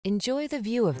Enjoy the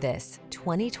view of this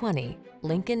 2020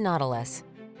 Lincoln Nautilus.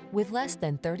 With less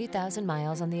than 30,000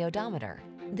 miles on the odometer,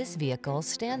 this vehicle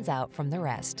stands out from the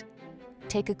rest.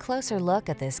 Take a closer look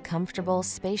at this comfortable,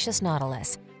 spacious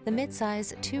Nautilus, the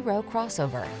midsize two-row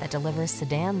crossover that delivers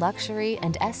sedan luxury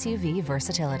and SUV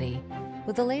versatility.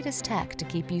 With the latest tech to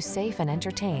keep you safe and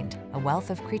entertained, a wealth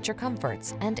of creature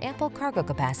comforts, and ample cargo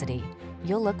capacity,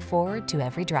 you'll look forward to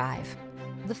every drive.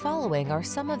 The following are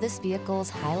some of this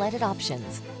vehicle's highlighted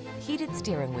options: heated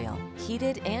steering wheel,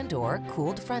 heated and/or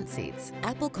cooled front seats,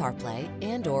 Apple CarPlay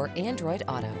and/or Android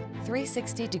Auto,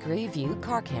 360-degree view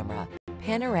car camera,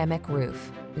 panoramic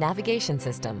roof, navigation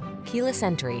system, keyless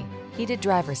entry, heated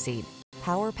driver's seat,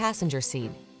 power passenger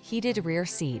seat, heated rear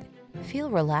seat.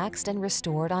 Feel relaxed and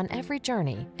restored on every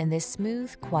journey in this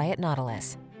smooth, quiet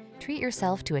Nautilus. Treat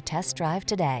yourself to a test drive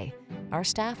today. Our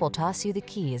staff will toss you the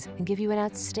keys and give you an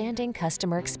outstanding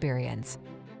customer experience.